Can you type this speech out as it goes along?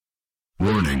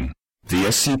Warning: the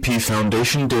SCP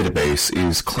Foundation database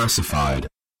is classified.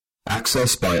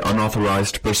 Access by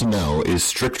unauthorized personnel is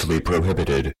strictly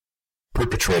prohibited.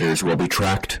 Perpetrators will be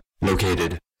tracked,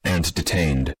 located, and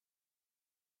detained.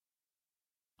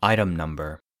 Item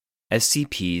Number: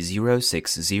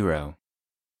 SCP-060.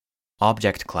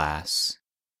 Object Class: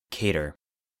 Cater.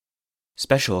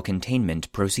 Special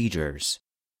Containment Procedures: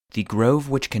 The grove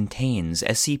which contains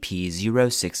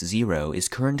SCP-060 is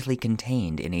currently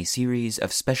contained in a series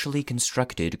of specially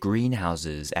constructed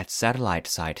greenhouses at Satellite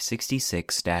Site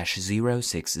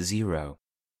 66-060.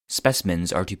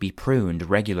 Specimens are to be pruned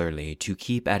regularly to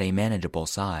keep at a manageable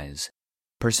size.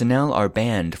 Personnel are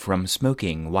banned from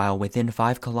smoking while within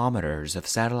 5 kilometers of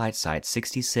Satellite Site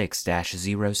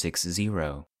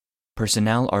 66-060.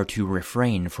 Personnel are to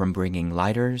refrain from bringing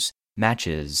lighters,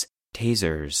 matches,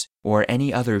 tasers, or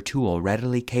any other tool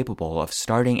readily capable of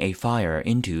starting a fire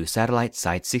into Satellite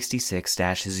Site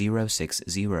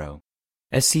 66-060.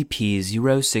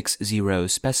 SCP-060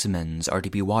 specimens are to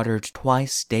be watered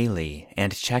twice daily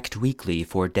and checked weekly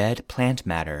for dead plant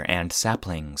matter and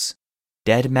saplings.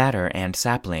 Dead matter and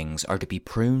saplings are to be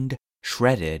pruned,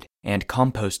 shredded, and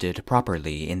composted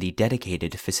properly in the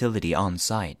dedicated facility on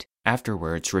site,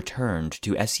 afterwards returned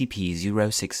to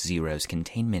SCP-060's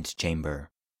containment chamber.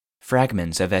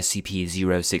 Fragments of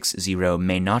SCP-060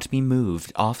 may not be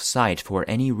moved off-site for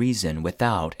any reason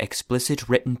without explicit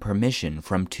written permission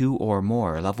from 2 or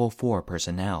more Level 4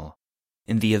 personnel.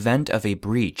 In the event of a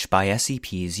breach by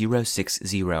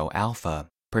SCP-060-Alpha,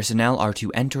 personnel are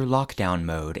to enter lockdown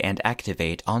mode and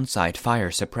activate on-site fire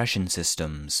suppression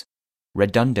systems.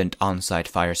 Redundant on-site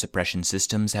fire suppression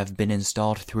systems have been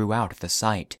installed throughout the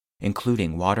site,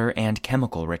 including water and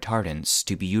chemical retardants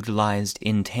to be utilized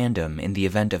in tandem in the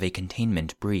event of a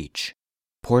containment breach.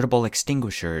 Portable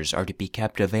extinguishers are to be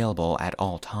kept available at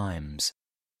all times.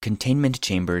 Containment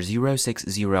Chamber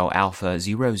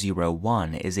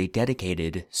 060-Alpha-001 is a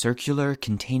dedicated, circular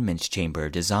containment chamber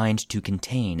designed to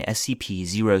contain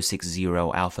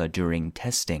SCP-060-Alpha during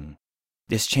testing.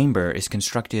 This chamber is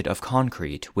constructed of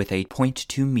concrete with a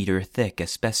 0.2 meter thick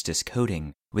asbestos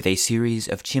coating, with a series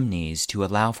of chimneys to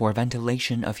allow for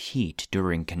ventilation of heat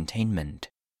during containment.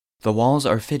 The walls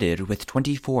are fitted with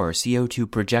 24 CO2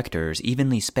 projectors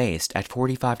evenly spaced at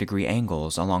 45-degree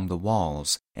angles along the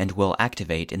walls and will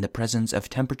activate in the presence of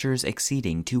temperatures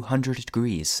exceeding 200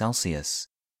 degrees Celsius.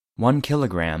 1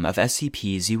 kilogram of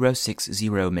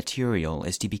SCP-060 material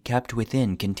is to be kept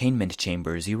within Containment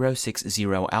Chamber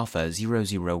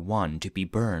 060-Alpha-001 to be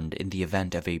burned in the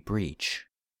event of a breach.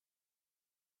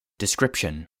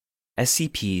 Description: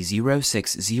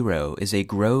 SCP-060 is a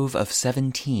grove of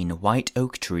 17 white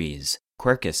oak trees,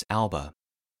 Quercus alba.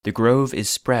 The grove is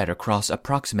spread across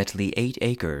approximately 8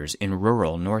 acres in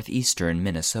rural northeastern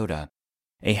Minnesota.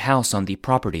 A house on the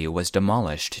property was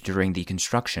demolished during the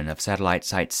construction of Satellite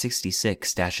Site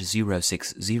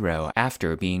 66-060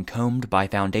 after being combed by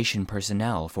Foundation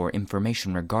personnel for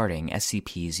information regarding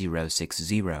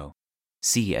SCP-060.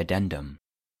 See Addendum.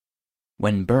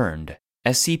 When burned,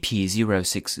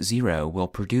 SCP-060 will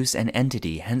produce an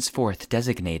entity henceforth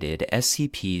designated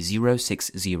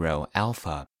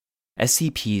SCP-060-Alpha.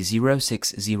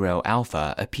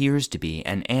 SCP-060-Alpha appears to be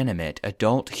an animate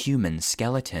adult human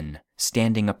skeleton,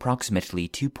 standing approximately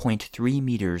 2.3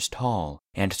 meters tall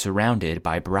and surrounded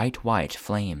by bright white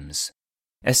flames.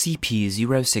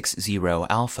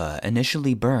 SCP-060-Alpha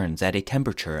initially burns at a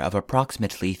temperature of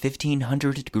approximately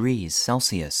 1500 degrees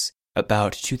Celsius,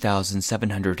 about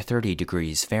 2730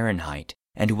 degrees Fahrenheit,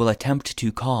 and will attempt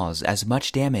to cause as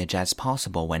much damage as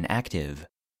possible when active.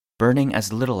 Burning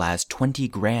as little as 20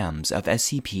 grams of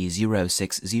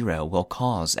SCP-060 will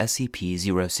cause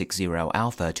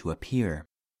SCP-060-Alpha to appear.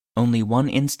 Only one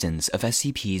instance of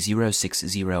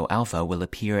SCP-060-Alpha will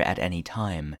appear at any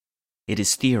time. It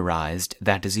is theorized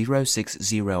that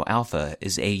 060-Alpha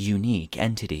is a unique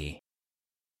entity.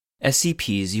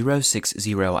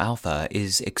 SCP-060-Alpha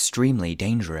is extremely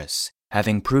dangerous,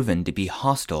 having proven to be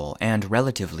hostile and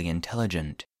relatively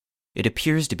intelligent. It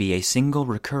appears to be a single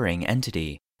recurring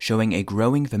entity, showing a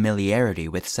growing familiarity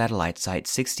with Satellite Site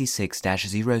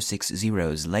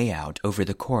 66-060's layout over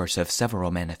the course of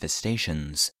several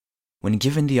manifestations. When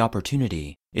given the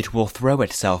opportunity, it will throw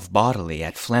itself bodily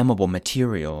at flammable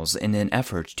materials in an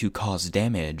effort to cause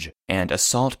damage, and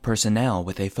assault personnel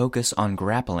with a focus on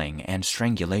grappling and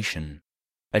strangulation.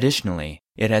 Additionally,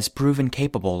 it has proven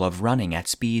capable of running at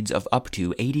speeds of up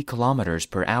to 80 kilometers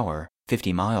per hour,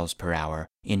 50 miles per hour,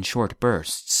 in short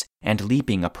bursts, and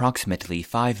leaping approximately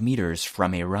 5 meters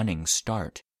from a running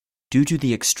start. Due to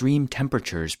the extreme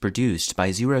temperatures produced by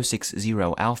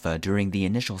 060-Alpha during the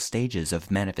initial stages of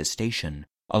manifestation,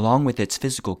 Along with its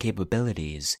physical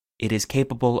capabilities, it is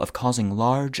capable of causing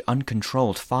large,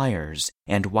 uncontrolled fires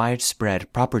and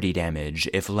widespread property damage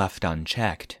if left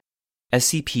unchecked.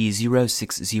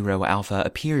 SCP-060 Alpha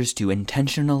appears to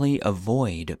intentionally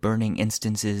avoid burning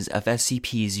instances of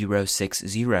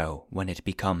SCP-060 when it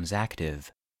becomes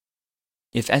active.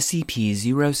 If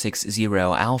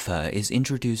SCP-060 Alpha is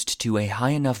introduced to a high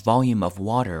enough volume of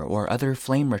water or other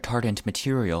flame-retardant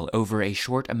material over a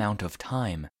short amount of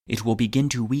time, it will begin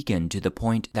to weaken to the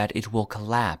point that it will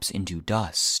collapse into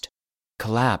dust.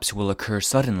 Collapse will occur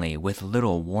suddenly with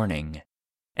little warning.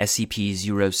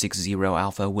 SCP-060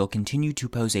 Alpha will continue to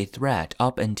pose a threat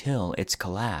up until its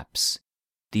collapse.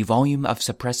 The volume of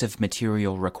suppressive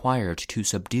material required to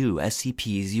subdue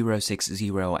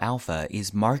SCP-060 Alpha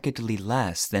is markedly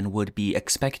less than would be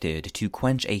expected to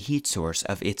quench a heat source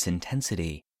of its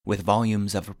intensity, with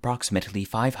volumes of approximately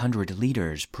 500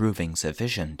 liters proving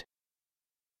sufficient.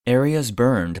 Areas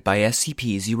burned by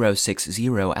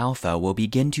SCP-060 Alpha will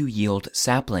begin to yield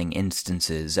sapling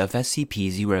instances of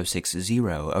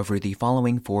SCP-060 over the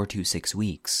following 4 to 6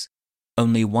 weeks.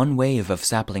 Only one wave of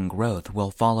sapling growth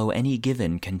will follow any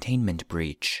given containment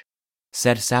breach.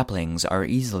 Said saplings are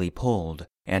easily pulled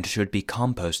and should be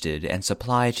composted and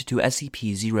supplied to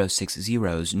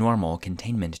SCP-060's normal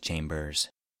containment chambers.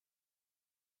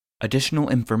 Additional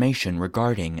information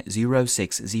regarding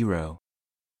 060.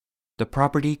 The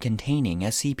property containing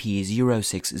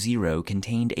SCP-060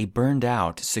 contained a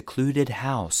burned-out, secluded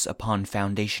house upon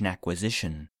Foundation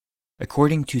acquisition.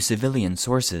 According to civilian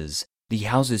sources, the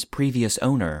house's previous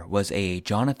owner was a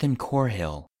Jonathan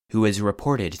Corhill, who is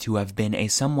reported to have been a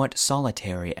somewhat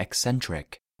solitary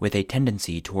eccentric, with a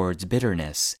tendency towards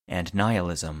bitterness and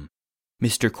nihilism.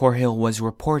 Mr. Corhill was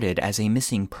reported as a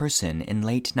missing person in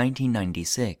late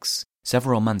 1996,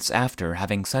 several months after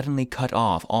having suddenly cut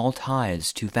off all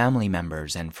ties to family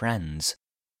members and friends.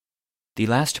 The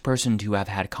last person to have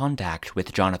had contact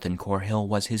with Jonathan Corhill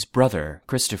was his brother,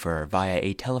 Christopher, via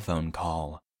a telephone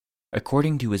call.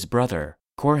 According to his brother,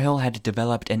 Corhill had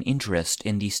developed an interest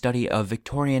in the study of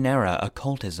Victorian-era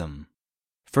occultism.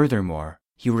 Furthermore,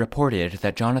 he reported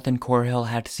that Jonathan Corhill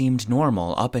had seemed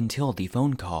normal up until the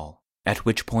phone call, at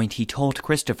which point he told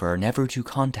Christopher never to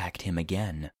contact him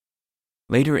again.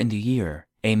 Later in the year,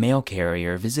 a mail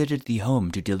carrier visited the home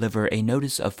to deliver a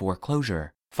notice of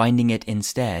foreclosure, finding it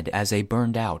instead as a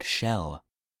burned-out shell.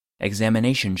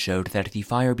 Examination showed that the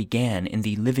fire began in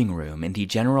the living room in the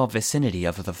general vicinity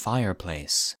of the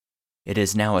fireplace. It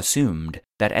is now assumed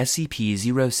that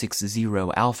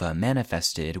SCP-060 Alpha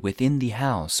manifested within the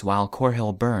house while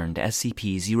Corhill burned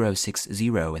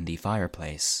SCP-060 in the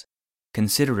fireplace.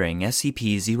 Considering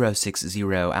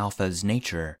SCP-060 Alpha's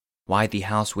nature, why the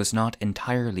house was not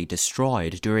entirely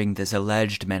destroyed during this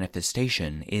alleged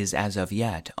manifestation is as of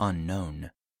yet unknown.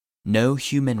 No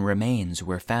human remains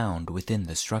were found within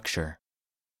the structure.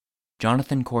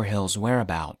 Jonathan Corhill's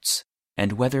whereabouts,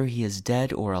 and whether he is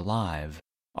dead or alive,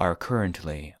 are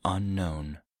currently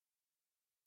unknown.